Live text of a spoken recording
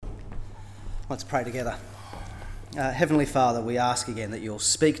Let's pray together. Heavenly Father, we ask again that you'll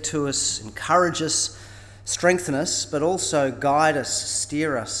speak to us, encourage us, strengthen us, but also guide us,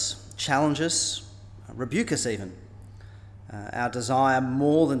 steer us, challenge us, rebuke us even. Our desire,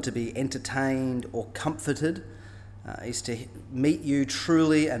 more than to be entertained or comforted, is to meet you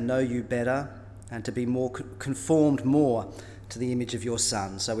truly and know you better, and to be more conformed more to the image of your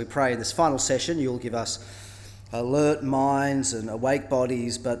Son. So we pray in this final session you'll give us alert minds and awake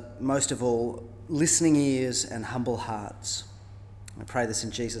bodies, but most of all, listening ears and humble hearts. I pray this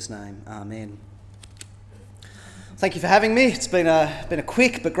in Jesus' name. Amen. Thank you for having me. It's been a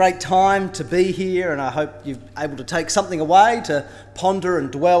quick but great time to be here, and I hope you're able to take something away to ponder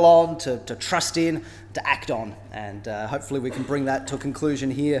and dwell on, to trust in, to act on, and hopefully we can bring that to a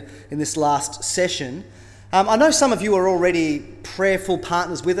conclusion here in this last session. I know some of you are already prayerful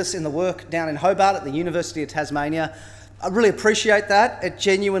partners with us in the work down in Hobart at the University of Tasmania. I really appreciate that. It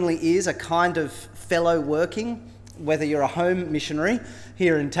genuinely is a kind of fellow working, whether you're a home missionary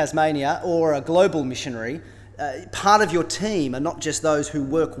here in Tasmania or a global missionary. Part of your team are not just those who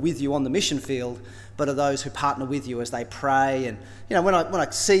work with you on the mission field, but are those who partner with you as they pray. And you know, when I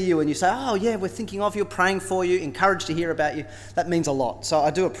see you and you say, "Oh yeah, we're thinking of you, praying for you, encouraged to hear about you," that means a lot. So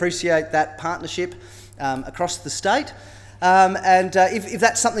I do appreciate that partnership across the state. If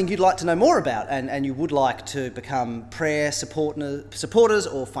that's something you'd like to know more about, and you would like to become prayer supporters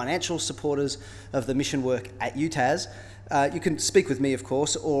or financial supporters of the mission work at UTAS, you can speak with me, of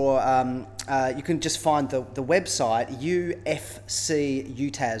course, or you can just find the website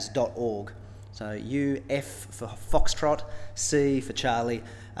ufcutas.org. So UF for Foxtrot, C for Charlie,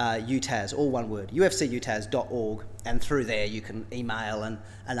 UTAS, all one word, ufcutas.org, and through there you can email and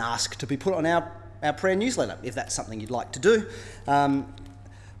ask to be put on our prayer newsletter, if that's something you'd like to do.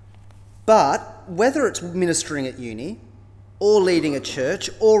 But whether it's ministering at uni, or leading a church,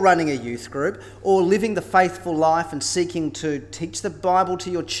 or running a youth group, or living the faithful life and seeking to teach the Bible to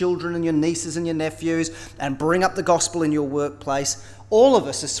your children and your nieces and your nephews, and bring up the gospel in your workplace, all of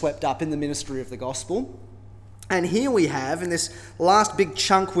us are swept up in the ministry of the gospel. And here we have, in this last big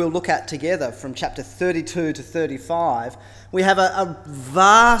chunk we'll look at together, from chapter 32 to 35, we have a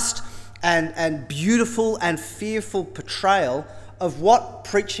vast and beautiful and fearful portrayal of what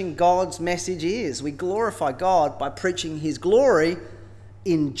preaching God's message is. We glorify God by preaching his glory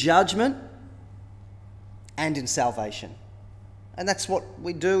in judgment and in salvation. And that's what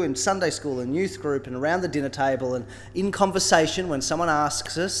we do in Sunday school and youth group and around the dinner table and in conversation when someone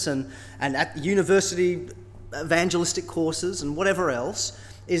asks us, and at university evangelistic courses and whatever else,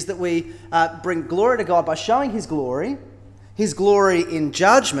 is that we bring glory to God by showing his glory in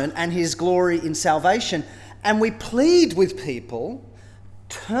judgment and his glory in salvation. And we plead with people,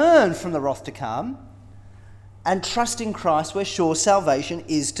 turn from the wrath to come and trust in Christ where sure salvation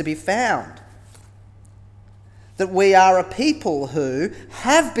is to be found. That we are a people who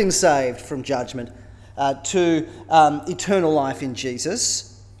have been saved from judgment to eternal life in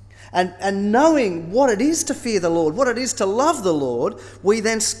Jesus. And knowing what it is to fear the Lord, what it is to love the Lord, we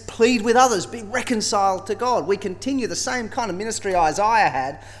then plead with others, be reconciled to God. We continue the same kind of ministry Isaiah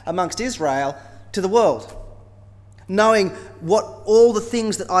had amongst Israel to the world. Knowing what all the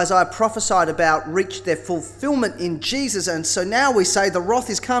things that Isaiah prophesied about reached their fulfillment in Jesus. And so now we say the wrath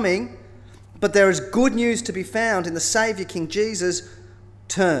is coming, but there is good news to be found in the Saviour, King Jesus.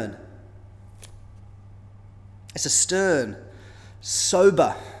 Turn. It's a stern,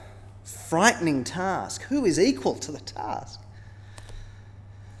 sober, frightening task. Who is equal to the task?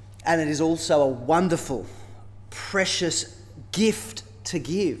 And it is also a wonderful, precious gift to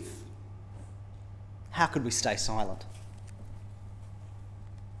give. How could we stay silent?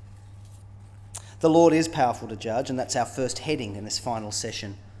 The Lord is powerful to judge, and that's our first heading in this final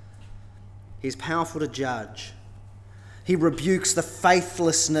session. He's powerful to judge. He rebukes the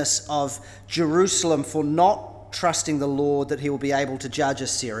faithlessness of Jerusalem for not trusting the Lord that he will be able to judge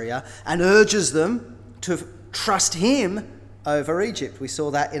Assyria, and urges them to trust him over Egypt. We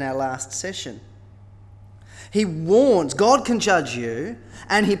saw that in our last session. He warns God can judge you,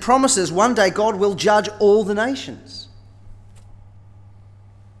 and he promises one day God will judge all the nations.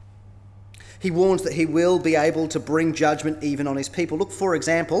 He warns that he will be able to bring judgment even on his people. Look, for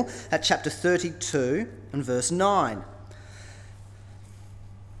example, at chapter 32 and verse 9.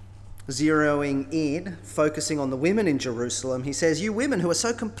 Zeroing in, focusing on the women in Jerusalem, he says, "You women who are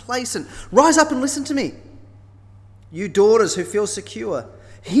so complacent, rise up and listen to me. You daughters who feel secure,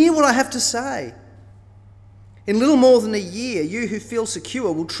 hear what I have to say. In little more than a year, you who feel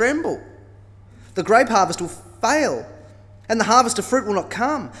secure will tremble. The grape harvest will fail, and the harvest of fruit will not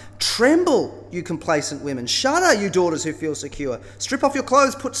come. Tremble, you complacent women. Shudder, you daughters who feel secure. Strip off your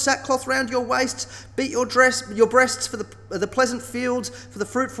clothes, put sackcloth round your waists, beat your breasts for the pleasant fields, for the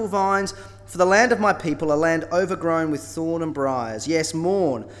fruitful vines, for the land of my people, a land overgrown with thorn and briars. Yes,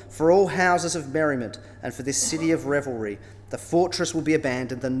 mourn for all houses of merriment, and for this city of revelry. The fortress will be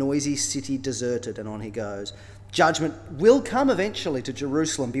abandoned, the noisy city deserted. And on he goes. Judgment will come eventually to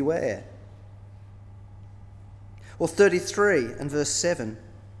Jerusalem, beware. Or 33 and verse 7.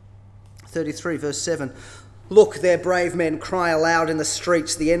 33 verse 7. Look, their brave men cry aloud in the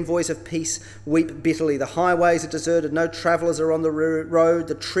streets. The envoys of peace weep bitterly. The highways are deserted. No travellers are on the road.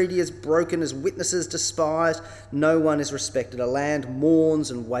 The treaty is broken as witnesses despised. No one is respected. A land mourns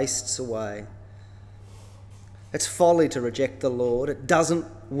and wastes away. It's folly to reject the Lord. It doesn't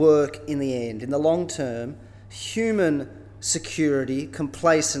work in the end. In the long term, human security,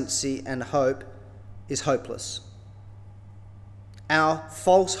 complacency and hope is hopeless. Our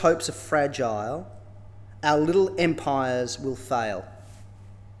false hopes are fragile. Our little empires will fail.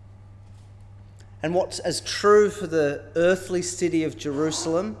 And what's as true for the earthly city of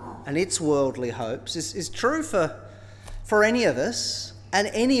Jerusalem and its worldly hopes is true for any of us and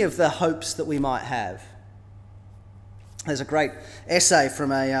any of the hopes that we might have. There's a great essay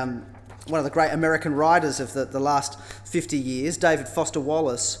from one of the great American writers of the last 50 years, David Foster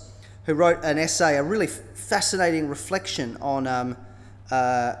Wallace, who wrote an essay, a really fascinating reflection on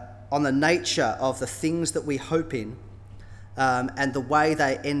the nature of the things that we hope in and the way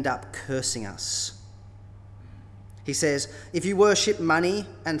they end up cursing us. He says, if you worship money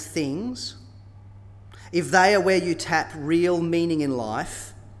and things, if they are where you tap real meaning in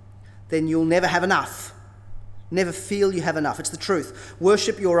life, then you'll never have enough. Never feel you have enough. It's the truth.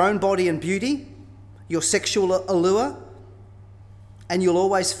 Worship your own body and beauty, your sexual allure, and you'll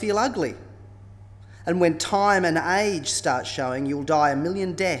always feel ugly. And when time and age start showing, you'll die a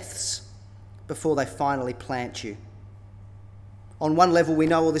million deaths before they finally plant you. On one level, we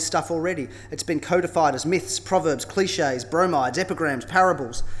know all this stuff already. It's been codified as myths, proverbs, cliches, bromides, epigrams,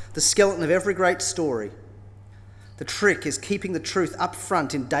 parables, the skeleton of every great story. The trick is keeping the truth up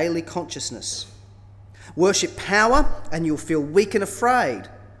front in daily consciousness. Worship power and you'll feel weak and afraid,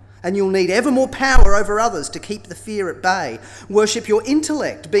 and you'll need ever more power over others to keep the fear at bay. Worship your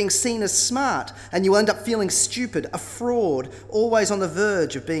intellect, being seen as smart, and you'll end up feeling stupid, a fraud, always on the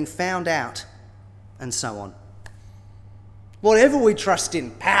verge of being found out, and so on. Whatever we trust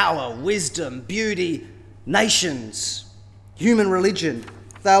in, power, wisdom, beauty, nations, human religion,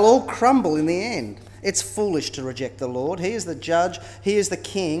 they'll all crumble in the end. It's foolish to reject the Lord. He is the judge. He is the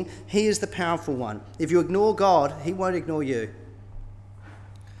king. He is the powerful one. If you ignore God, he won't ignore you.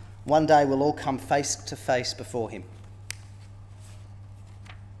 One day we'll all come face to face before him.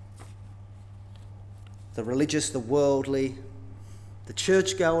 The religious, the worldly, the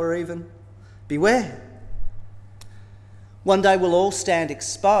churchgoer even. Beware. One day we'll all stand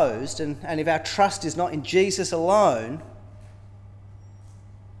exposed, and if our trust is not in Jesus alone,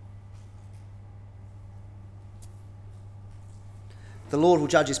 the Lord will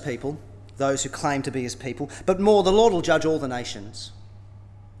judge his people, those who claim to be his people, but more, the Lord will judge all the nations.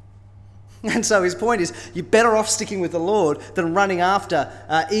 And so his point is, you're better off sticking with the Lord than running after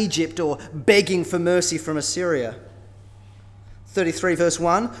Egypt or begging for mercy from Assyria. 33 verse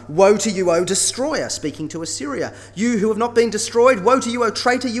 1, woe to you, O destroyer, speaking to Assyria. You who have not been destroyed, woe to you, O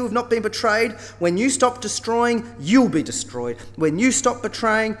traitor, you have not been betrayed. When you stop destroying, you'll be destroyed. When you stop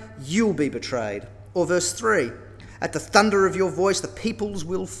betraying, you'll be betrayed. Or verse 3, at the thunder of your voice, the peoples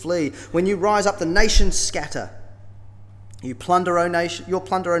will flee. When you rise up, the nations scatter. Your plunder, O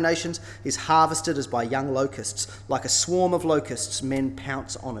nations, is harvested as by young locusts. Like a swarm of locusts, men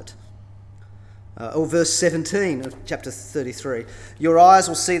pounce on it. Or verse 17 of chapter 33. Your eyes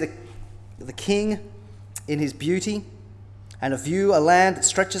will see the king in his beauty, and of you a land that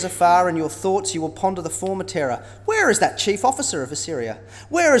stretches afar. In your thoughts you will ponder the former terror. Where is that chief officer of Assyria?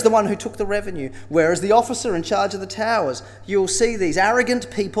 Where is the one who took the revenue? Where is the officer in charge of the towers? You will see these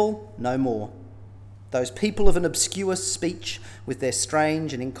arrogant people no more. Those people of an obscure speech with their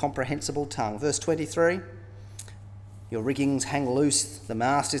strange and incomprehensible tongue. Verse 23. Your riggings hang loose, the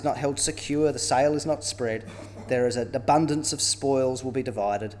mast is not held secure, the sail is not spread. There is an abundance of spoils will be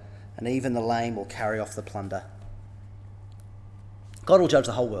divided, and even the lame will carry off the plunder. God will judge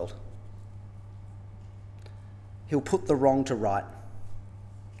the whole world. He'll put the wrong to right.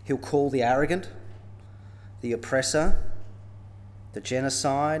 He'll call the arrogant, the oppressor, the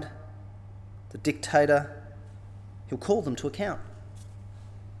genocide, the dictator. He'll call them to account.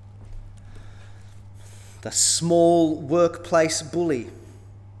 The small workplace bully,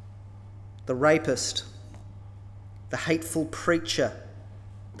 the rapist, the hateful preacher,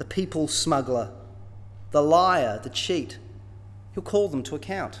 the people smuggler, the liar, the cheat. He'll call them to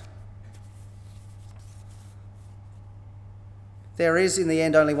account. There is in the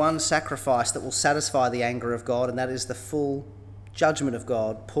end only one sacrifice that will satisfy the anger of God, and that is the full judgment of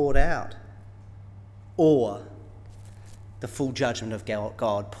God poured out, or the full judgment of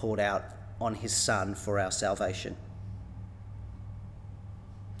God poured out on his Son for our salvation.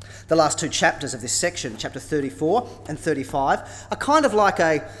 The last two chapters of this section, chapter 34 and 35, are kind of like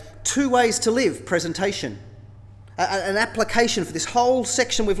a two ways to live presentation, an application for this whole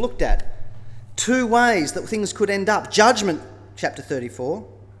section we've looked at. Two ways that things could end up: judgment, chapter 34,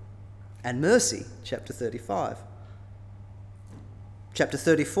 and mercy, chapter 35. Chapter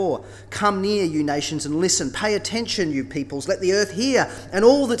 34, come near, you nations, and listen. Pay attention, you peoples. Let the earth hear, and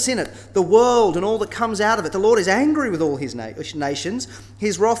all that's in it, the world and all that comes out of it. The Lord is angry with all his nations.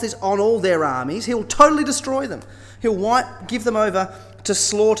 His wrath is on all their armies. He'll totally destroy them. He'll give them over to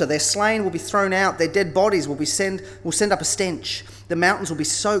slaughter. Their slain will be thrown out. Their dead bodies will send up a stench. The mountains will be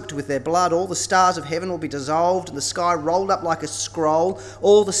soaked with their blood. All the stars of heaven will be dissolved, and the sky rolled up like a scroll.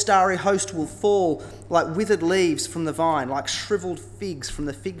 All the starry host will fall like withered leaves from the vine, like shriveled figs from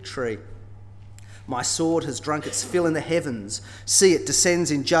the fig tree. My sword has drunk its fill in the heavens. See, it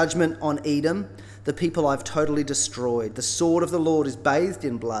descends in judgment on Edom, the people I've totally destroyed. The sword of the Lord is bathed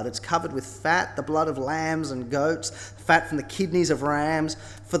in blood. It's covered with fat, the blood of lambs and goats, fat from the kidneys of rams.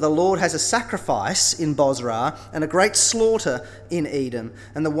 For the Lord has a sacrifice in Bozrah and a great slaughter in Edom.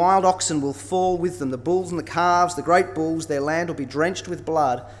 And the wild oxen will fall with them, the bulls and the calves, the great bulls. Their land will be drenched with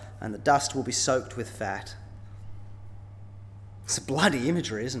blood, and the dust will be soaked with fat. It's a bloody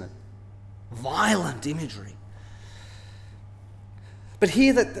imagery, isn't it? Violent imagery. But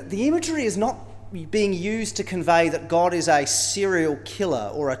here the imagery is not being used to convey that God is a serial killer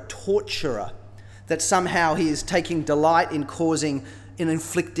or a torturer, that somehow he is taking delight in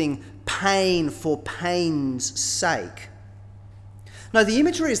inflicting pain for pain's sake. No, the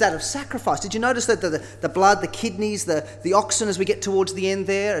imagery is that of sacrifice. Did you notice that the blood, the kidneys, the oxen as we get towards the end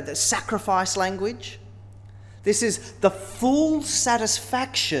there, the sacrifice language? This is the full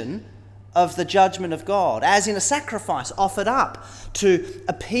satisfaction of the judgment of God, as in a sacrifice offered up to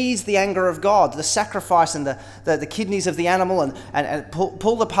appease the anger of God. The sacrifice and the kidneys of the animal and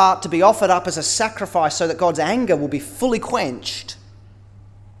pulled apart to be offered up as a sacrifice so that God's anger will be fully quenched.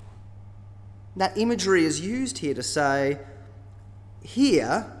 That imagery is used here to say,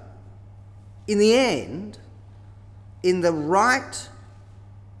 here, in the end, in the right,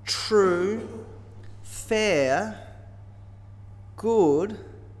 true, fair, good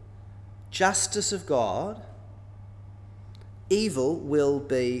justice of God, evil will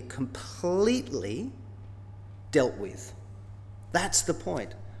be completely dealt with. That's the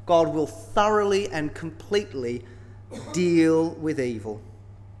point. God will thoroughly and completely deal with evil.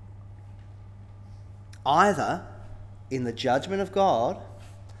 Either in the judgment of God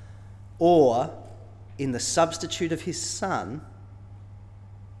or in the substitute of his Son.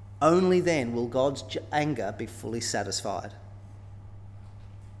 Only then will God's anger be fully satisfied.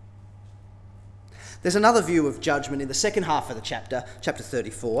 There's another view of judgment in the second half of the chapter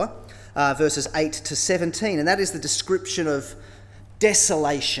 34, verses 8 to 17, and that is the description of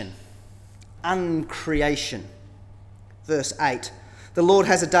desolation, uncreation. Verse 8, the Lord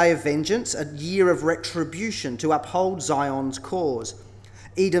has a day of vengeance, a year of retribution to uphold Zion's cause.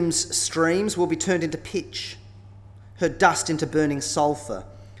 Edom's streams will be turned into pitch, her dust into burning sulphur.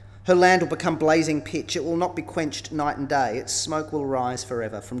 Her land will become blazing pitch. It will not be quenched night and day. Its smoke will rise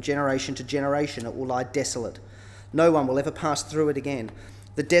forever. From generation to generation it will lie desolate. No one will ever pass through it again.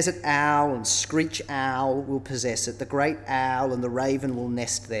 The desert owl and screech owl will possess it. The great owl and the raven will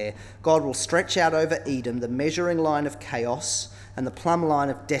nest there. God will stretch out over Edom the measuring line of chaos and the plumb line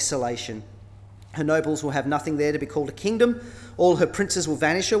of desolation. Her nobles will have nothing there to be called a kingdom. All her princes will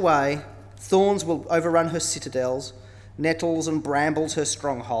vanish away. Thorns will overrun her citadels. Nettles and brambles her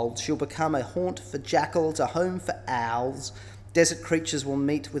strongholds. She'll become a haunt for jackals, a home for owls. Desert creatures will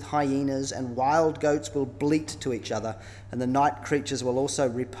meet with hyenas, and wild goats will bleat to each other, and the night creatures will also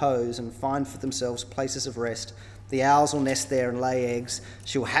repose and find for themselves places of rest. The owls will nest there and lay eggs.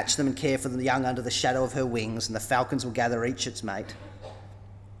 She will hatch them and care for the young under the shadow of her wings, and the falcons will gather each its mate.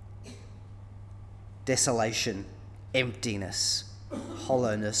 Desolation, emptiness,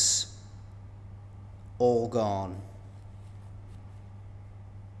 hollowness, all gone.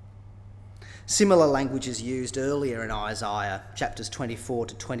 Similar language is used earlier in Isaiah, chapters 24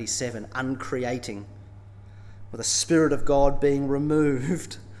 to 27, uncreating, with the Spirit of God being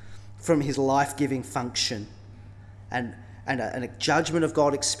removed from his life-giving function, and a judgment of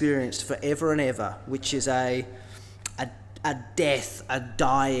God experienced forever and ever, which is a a death, a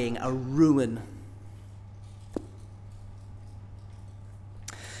dying, a ruin.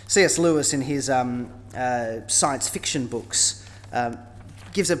 C.S. Lewis, in his science fiction books,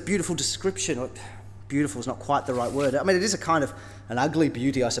 gives a beautiful description. Beautiful is not quite the right word. I mean, it is a kind of an ugly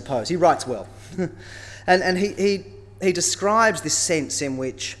beauty, I suppose. He writes well. and he describes this sense in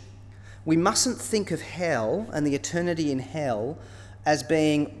which we mustn't think of hell and the eternity in hell as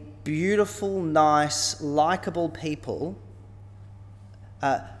being beautiful, nice, likeable people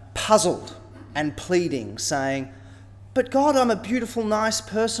puzzled and pleading, saying, "But God, I'm a beautiful, nice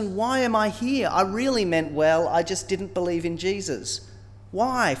person. Why am I here? I really meant well. I just didn't believe in Jesus.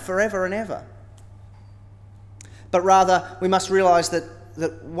 Why? Forever and ever." But rather, we must realise that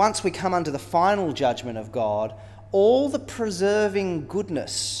once we come under the final judgment of God, all the preserving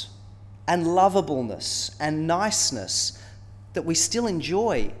goodness and lovableness and niceness that we still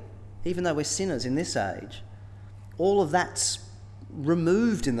enjoy, even though we're sinners in this age, all of that's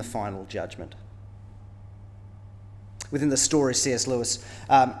removed in the final judgment. Within the story, C.S. Lewis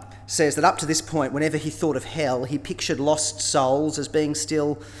says that up to this point, whenever he thought of hell, he pictured lost souls as being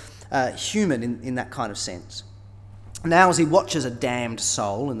still human in that kind of sense. Now, as he watches a damned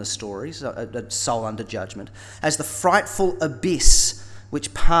soul in the stories, a soul under judgment, as the frightful abyss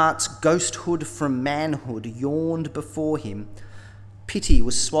which parts ghosthood from manhood yawned before him, pity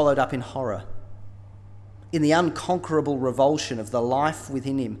was swallowed up in horror, in the unconquerable revulsion of the life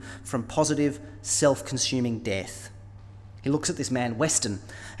within him from positive, self-consuming death. He looks at this man, Weston,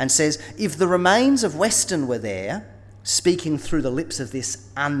 and says, if the remains of Weston were there, speaking through the lips of this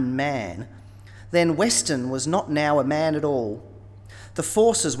unman, then Weston was not now a man at all. The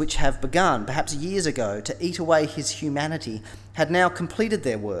forces which have begun, perhaps years ago, to eat away his humanity had now completed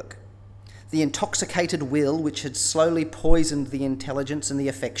their work. The intoxicated will, which had slowly poisoned the intelligence and the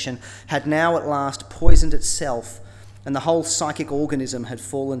affection, had now at last poisoned itself, and the whole psychic organism had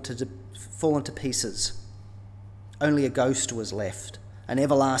fallen to pieces. Only a ghost was left, an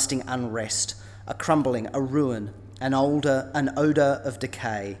everlasting unrest, a crumbling, a ruin, an odour of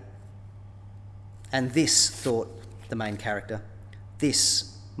decay. And this, thought the main character,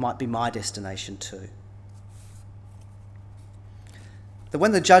 this might be my destination too. That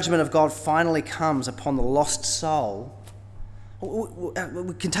when the judgment of God finally comes upon the lost soul,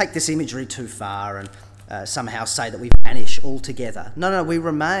 we can take this imagery too far and somehow say that we vanish altogether. No, we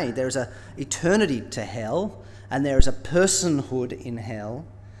remain. There is an eternity to hell, and there is a personhood in hell,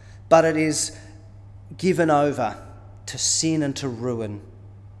 but it is given over to sin and to ruin.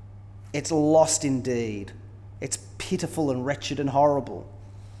 It's lost indeed. It's pitiful and wretched and horrible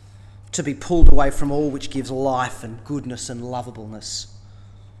to be pulled away from all which gives life and goodness and lovableness.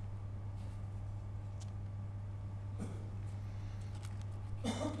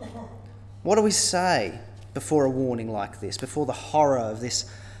 What do we say before a warning like this, before the horror of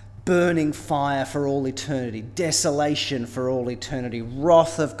this burning fire for all eternity, desolation for all eternity,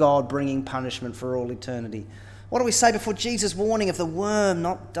 wrath of God bringing punishment for all eternity? What do we say before Jesus' warning of the worm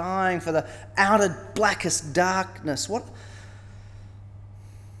not dying for the outer blackest darkness? Well,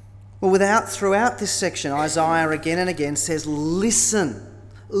 throughout this section, Isaiah again and again says, listen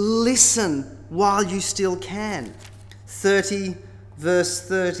while you still can. 30, verse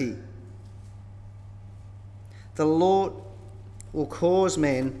 30. The Lord will cause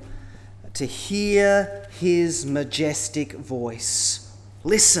men to hear his majestic voice.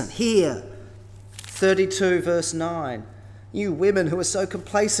 Listen, hear. 32 verse 9. You women who are so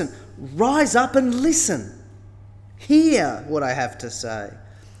complacent, rise up and listen. Hear what I have to say.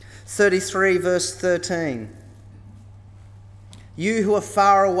 33 verse 13. You who are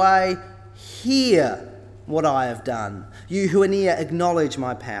far away, hear what I have done. You who are near, acknowledge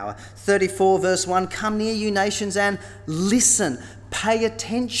my power. 34 verse 1. Come near, you nations, and listen. Pay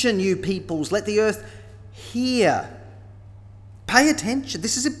attention, you peoples. Let the earth hear. Pay attention.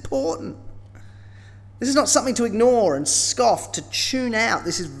 This is important. This is not something to ignore and scoff, to tune out.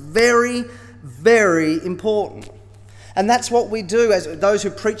 This is very, very important. And that's what we do as those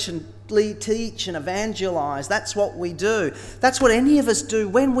who preach and teach and evangelise. That's what we do. That's what any of us do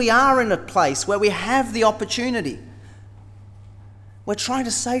when we are in a place where we have the opportunity. We're trying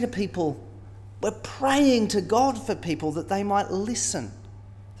to say to people, we're praying to God for people that they might listen,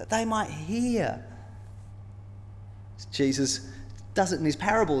 that they might hear. Jesus does it in his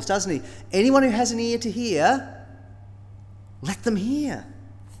parables, doesn't he? Anyone who has an ear to hear, let them hear.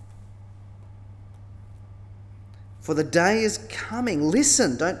 For the day is coming.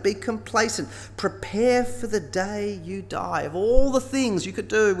 Listen, don't be complacent. Prepare for the day you die. Of all the things you could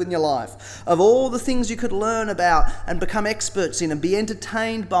do in your life, of all the things you could learn about and become experts in and be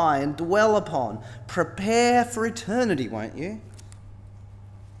entertained by and dwell upon, prepare for eternity, won't you?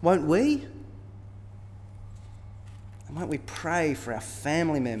 Won't we? And won't we pray for our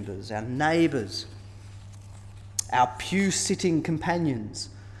family members, our neighbours, our pew-sitting companions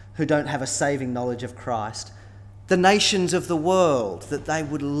who don't have a saving knowledge of Christ, the nations of the world, that they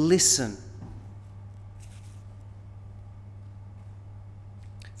would listen.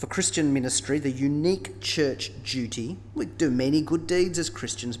 For Christian ministry, the unique church duty, we do many good deeds as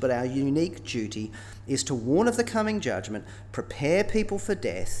Christians, but our unique duty is to warn of the coming judgment, prepare people for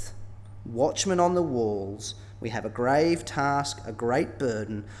death, watchmen on the walls. We have a grave task, a great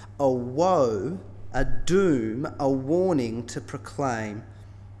burden, a woe, a doom, a warning to proclaim.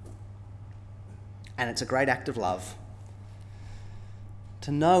 And it's a great act of love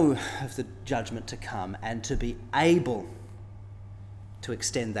to know of the judgment to come and to be able to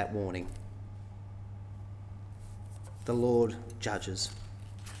extend that warning. The Lord judges.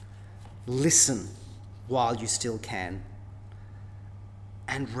 Listen while you still can,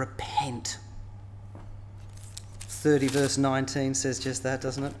 and repent. 30 verse 19 says just that,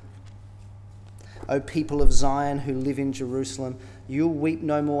 doesn't it? O people of Zion who live in Jerusalem, you'll weep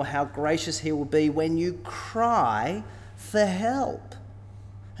no more. How gracious he will be when you cry for help.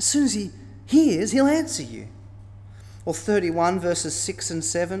 As soon as he hears, he'll answer you. Or 31 verses 6 and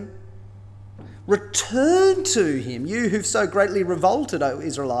 7. Return to him, you who've so greatly revolted, O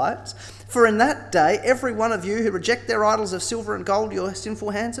Israelites, for in that day every one of you who reject their idols of silver and gold your sinful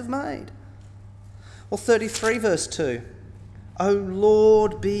hands have made. Or 33 verse 2. O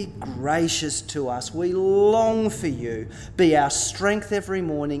Lord, be gracious to us. We long for you. Be our strength every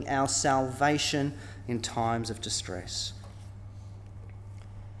morning, our salvation in times of distress.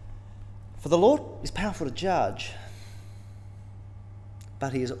 For the Lord is powerful to judge,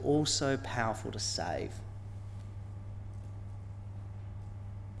 but he is also powerful to save.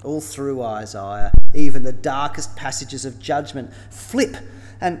 All through Isaiah, even the darkest passages of judgment flip,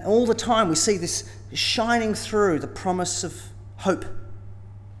 and all the time we see this shining through the promise of hope.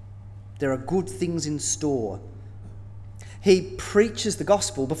 There are good things in store. He preaches the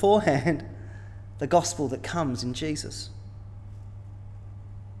gospel beforehand, the gospel that comes in Jesus.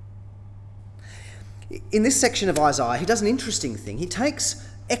 In this section of Isaiah, he does an interesting thing. He takes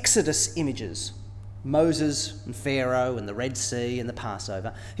Exodus images, Moses and Pharaoh and the Red Sea and the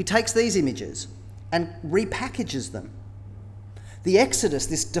Passover. He takes these images and repackages them. The Exodus,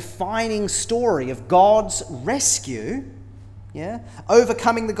 this defining story of God's rescue,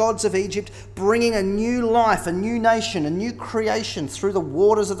 overcoming the gods of Egypt, bringing a new life, a new nation, a new creation through the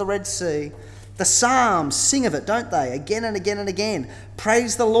waters of the Red Sea. The Psalms sing of it, don't they? Again and again and again.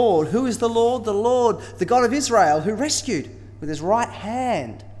 Praise the Lord. Who is the Lord? The Lord, the God of Israel, who rescued with his right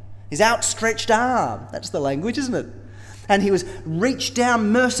hand, his outstretched arm. That's the language, isn't it? And he was reached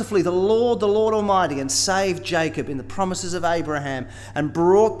down mercifully, the Lord Almighty, and saved Jacob in the promises of Abraham, and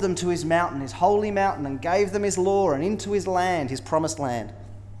brought them to his mountain, his holy mountain, and gave them his law, and into his land, his promised land.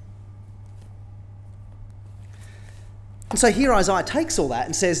 And so here Isaiah takes all that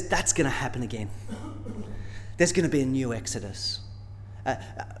and says, that's going to happen again. There's going to be a new Exodus,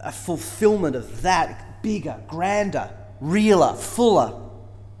 a fulfillment of that, bigger, grander, realer, fuller.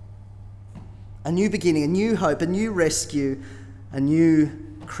 A new beginning, a new hope, a new rescue, a new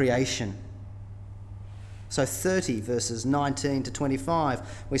creation. So 30 verses 19 to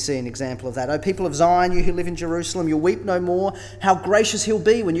 25, we see an example of that. O people of Zion, you who live in Jerusalem, you'll weep no more. How gracious he'll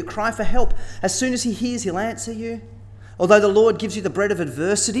be when you cry for help. As soon as he hears, he'll answer you. Although the Lord gives you the bread of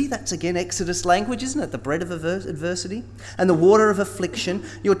adversity, that's again Exodus language, isn't it? The bread of adversity and the water of affliction,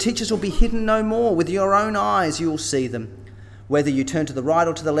 your teachers will be hidden no more. With your own eyes you will see them. Whether you turn to the right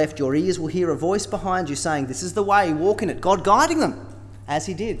or to the left, your ears will hear a voice behind you saying, this is the way, walk in it. God guiding them, as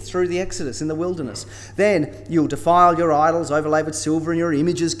he did through the Exodus in the wilderness. Then you'll defile your idols overlaid with silver and your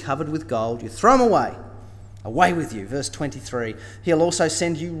images covered with gold. You throw them away. Away with you. Verse 23. He'll also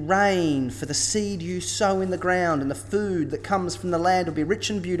send you rain for the seed you sow in the ground, and the food that comes from the land will be rich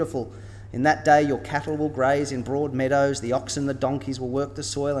and beautiful. In that day your cattle will graze in broad meadows. The oxen and the donkeys will work the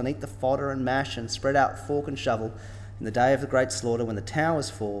soil and eat the fodder and mash and spread out fork and shovel. In the day of the great slaughter, when the towers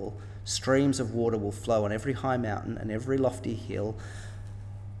fall, streams of water will flow on every high mountain and every lofty hill.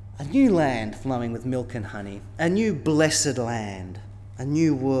 A new land flowing with milk and honey. A new blessed land. A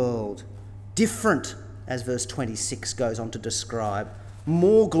new world. Different, as verse 26 goes on to describe.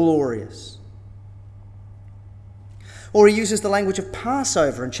 More glorious. Or he uses the language of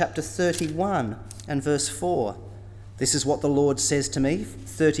Passover in chapter 31 and verse 4. This is what the Lord says to me,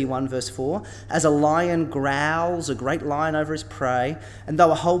 31 verse 4, as a lion growls, a great lion over his prey, and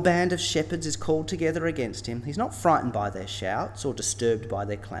though a whole band of shepherds is called together against him, he's not frightened by their shouts or disturbed by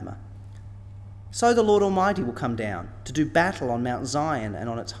their clamour. So the Lord Almighty will come down to do battle on Mount Zion and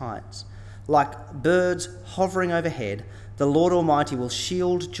on its heights. Like birds hovering overhead, the Lord Almighty will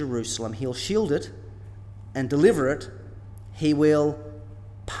shield Jerusalem. He'll shield it and deliver it. He will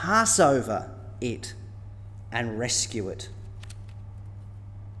pass over it and rescue it.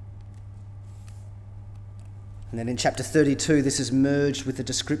 And then in chapter 32, this is merged with the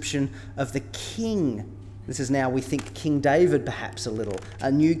description of the king. This is now, we think, King David perhaps a little.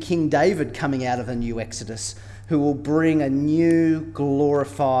 A new King David coming out of a new Exodus, who will bring a new,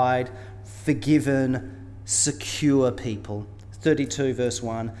 glorified, forgiven, secure people. 32 verse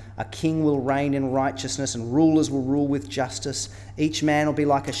 1, a king will reign in righteousness and rulers will rule with justice. Each man will be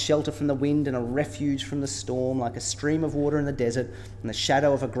like a shelter from the wind and a refuge from the storm, like a stream of water in the desert and the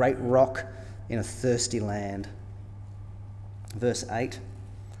shadow of a great rock in a thirsty land. Verse 8,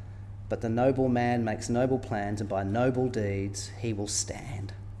 but the noble man makes noble plans, and by noble deeds he will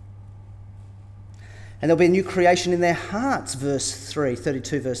stand. And there'll be a new creation in their hearts, verse 3,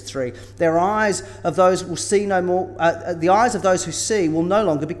 32 verse 3. Their eyes of those will see no more, the eyes of those who see will no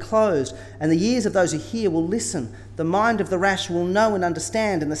longer be closed, and the ears of those who hear will listen. The mind of the rash will know and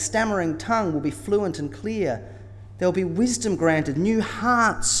understand, and the stammering tongue will be fluent and clear. There will be wisdom granted, new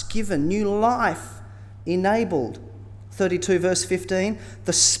hearts given, new life enabled. 32 verse 15,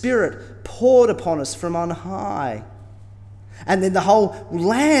 the Spirit poured upon us from on high. And then the whole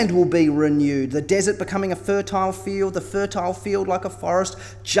land will be renewed, the desert becoming a fertile field, the fertile field like a forest.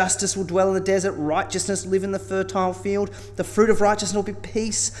 Justice will dwell in the desert, righteousness live in the fertile field. The fruit of righteousness will be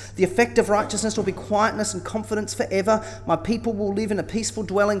peace. The effect of righteousness will be quietness and confidence forever. My people will live in a peaceful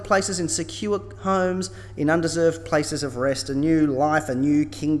dwelling places, in secure homes, in undeserved places of rest. A new life, a new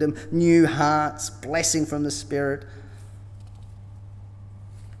kingdom, new hearts, blessing from the Spirit.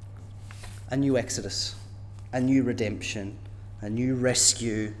 A new Exodus, a new redemption, a new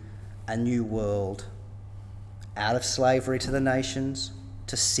rescue, a new world. Out of slavery to the nations,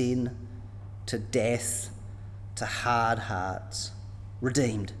 to sin, to death, to hard hearts.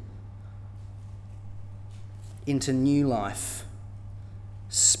 Redeemed. Into new life,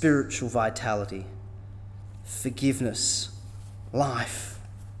 spiritual vitality, forgiveness, life,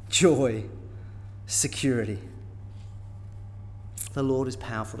 joy, security. The Lord is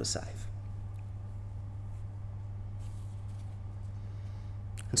powerful to save.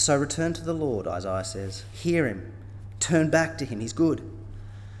 And so return to the Lord, Isaiah says. Hear him. Turn back to him. He's good.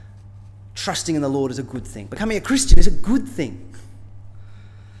 Trusting in the Lord is a good thing. Becoming a Christian is a good thing.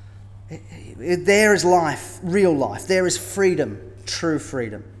 There is life, real life. There is freedom, true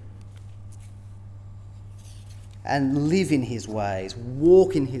freedom. And live in his ways.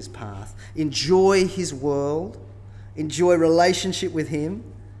 Walk in his path. Enjoy his world. Enjoy relationship with him.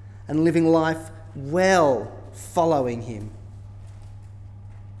 And living life well, following him.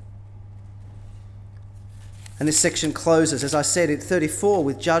 And this section closes, as I said, at 34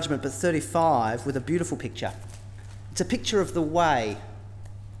 with judgment, but 35 with a beautiful picture. It's a picture of the way,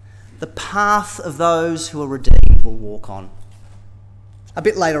 the path of those who are redeemed will walk on. A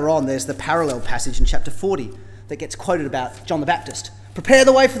bit later on, there's the parallel passage in chapter 40 that gets quoted about John the Baptist. Prepare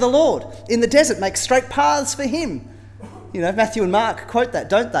the way for the Lord. In the desert, make straight paths for him. You know, Matthew and Mark quote that,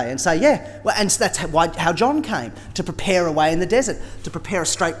 don't they? And say, yeah, well, and that's how John came, to prepare a way in the desert, to prepare a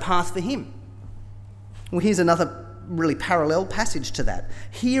straight path for him. Well, here's another really parallel passage to that.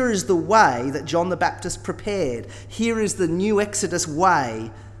 Here is the way that John the Baptist prepared. Here is the new Exodus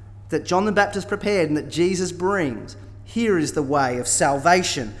way that John the Baptist prepared and that Jesus brings. Here is the way of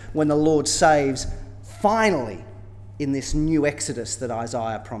salvation when the Lord saves finally in this new Exodus that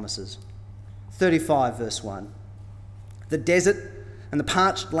Isaiah promises. 35 verse 1. The desert and the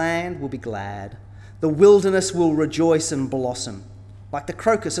parched land will be glad. The wilderness will rejoice and blossom. Like the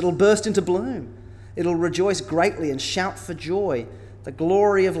crocus, it'll burst into bloom. It'll rejoice greatly and shout for joy. The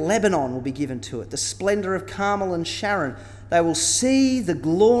glory of Lebanon will be given to it, the splendour of Carmel and Sharon. They will see the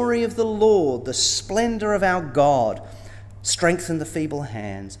glory of the Lord, the splendour of our God. Strengthen the feeble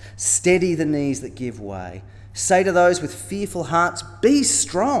hands, steady the knees that give way. Say to those with fearful hearts, be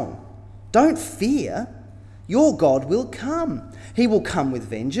strong, don't fear. Your God will come. He will come with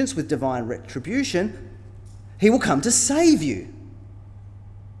vengeance, with divine retribution. He will come to save you.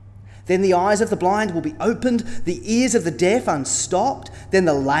 Then the eyes of the blind will be opened, the ears of the deaf unstopped. Then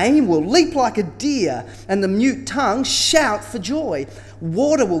the lame will leap like a deer, and the mute tongue shout for joy.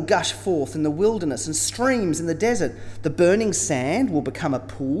 Water will gush forth in the wilderness and streams in the desert. The burning sand will become a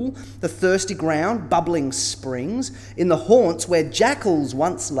pool, the thirsty ground bubbling springs. In the haunts where jackals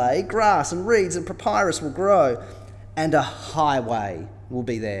once lay, grass and reeds and papyrus will grow, and a highway will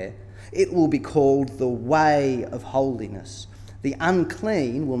be there. It will be called the way of holiness. The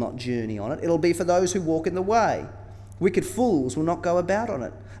unclean will not journey on it. It'll be for those who walk in the way. Wicked fools will not go about on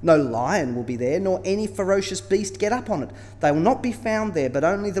it. No lion will be there, nor any ferocious beast get up on it. They will not be found there, but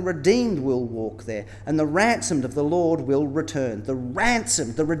only the redeemed will walk there, and the ransomed of the Lord will return. The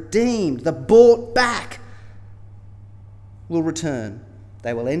ransomed, the redeemed, the bought back will return.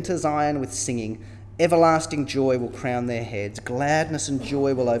 They will enter Zion with singing. Everlasting joy will crown their heads. Gladness and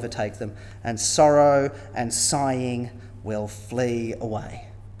joy will overtake them, and sorrow and sighing will flee away.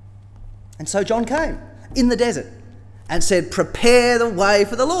 And so John came in the desert and said, prepare the way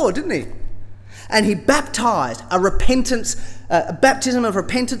for the Lord, didn't he? And he baptized a baptism of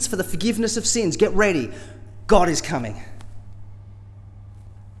repentance for the forgiveness of sins. Get ready, God is coming.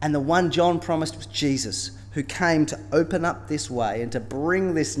 And the one John promised was Jesus, who came to open up this way and to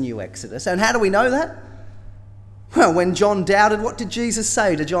bring this new Exodus. And how do we know that? Well, when John doubted, what did Jesus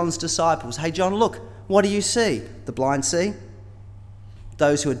say to John's disciples? Hey, John, look, what do you see? The blind see,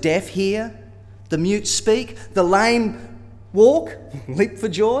 those who are deaf hear, the mute speak, the lame walk, leap for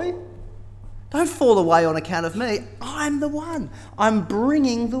joy. Don't fall away on account of me. I'm the one. I'm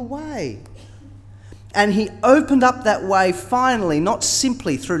bringing the way. And he opened up that way finally, not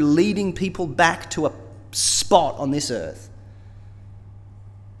simply through leading people back to a spot on this earth.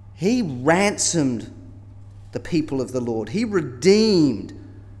 He ransomed the people of the Lord. He redeemed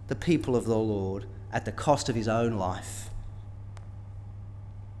the people of the Lord at the cost of his own life.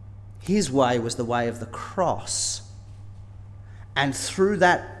 His way was the way of the cross. And through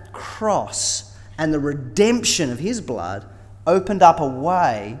that cross and the redemption of his blood opened up a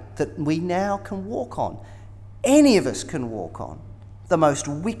way that we now can walk on. Any of us can walk on. The most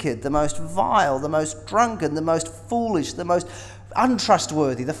wicked, the most vile, the most drunken, the most foolish, the most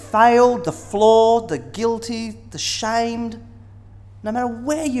untrustworthy, the failed, the flawed, the guilty, the shamed. No matter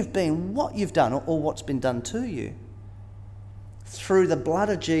where you've been, what you've done, or what's been done to you. Through the blood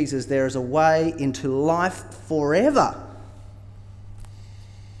of Jesus, there is a way into life forever.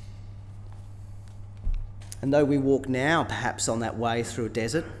 And though we walk now perhaps on that way through a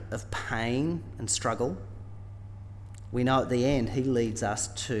desert of pain and struggle, we know at the end he leads us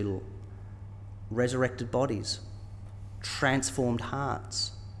to resurrected bodies, transformed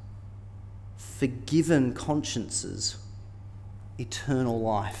hearts, forgiven consciences, eternal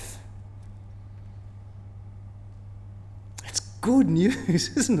life. It's good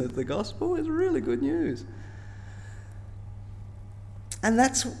news, isn't it? The gospel is really good news. And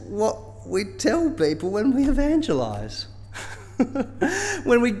that's what we tell people when we evangelise.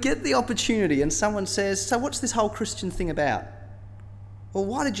 When we get the opportunity and someone says, so what's this whole Christian thing about? Well,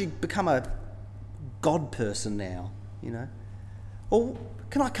 why did you become a God person now? You know? Or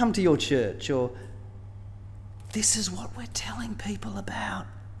can I come to your church? Or this is what we're telling people about.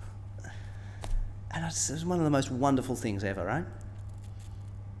 And it's one of the most wonderful things ever, right?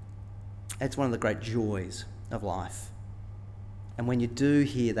 It's one of the great joys of life. And when you do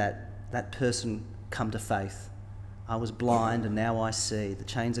hear that person come to faith, I was blind and now I see, the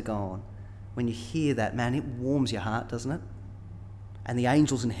chains are gone. When you hear that, man, it warms your heart, doesn't it? And the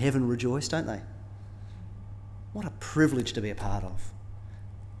angels in heaven rejoice, don't they? What a privilege to be a part of.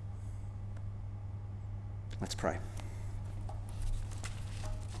 Let's pray.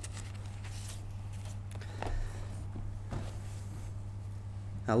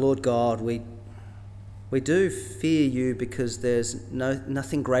 Our Lord God, we do fear you because there's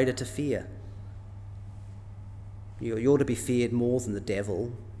nothing greater to fear. You're to be feared more than the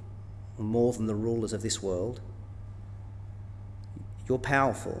devil, or more than the rulers of this world. You're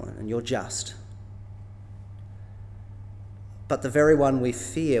powerful and you're just. But the very one we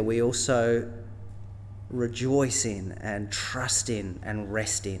fear, we also rejoice in and trust in and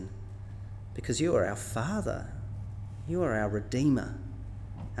rest in, because you are our Father. You are our Redeemer,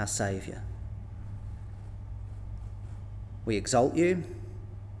 our Saviour. We exalt you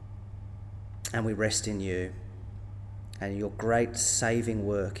and we rest in you and your great saving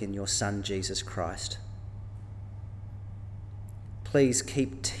work in your Son, Jesus Christ. Please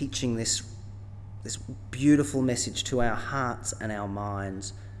keep teaching this beautiful message to our hearts and our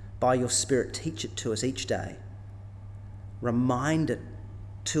minds. By your Spirit, teach it to us each day. Remind it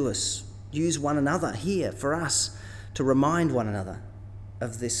to us. Use one another here for us to remind one another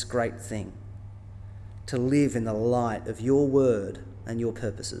of this great thing, to live in the light of your word and your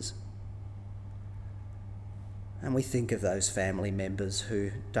purposes. And we think of those family members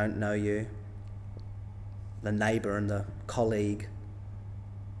who don't know you, the neighbour and the colleague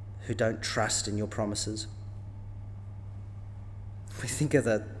who don't trust in your promises. We think of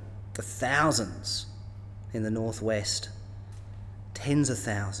the thousands in the northwest, tens of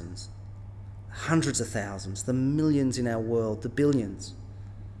thousands, hundreds of thousands, the millions in our world, the billions.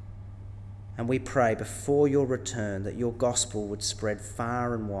 And we pray before your return that your gospel would spread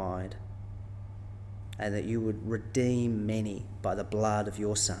far and wide, and that you would redeem many by the blood of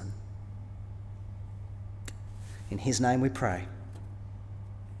your Son. In his name we pray.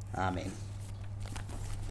 Amen.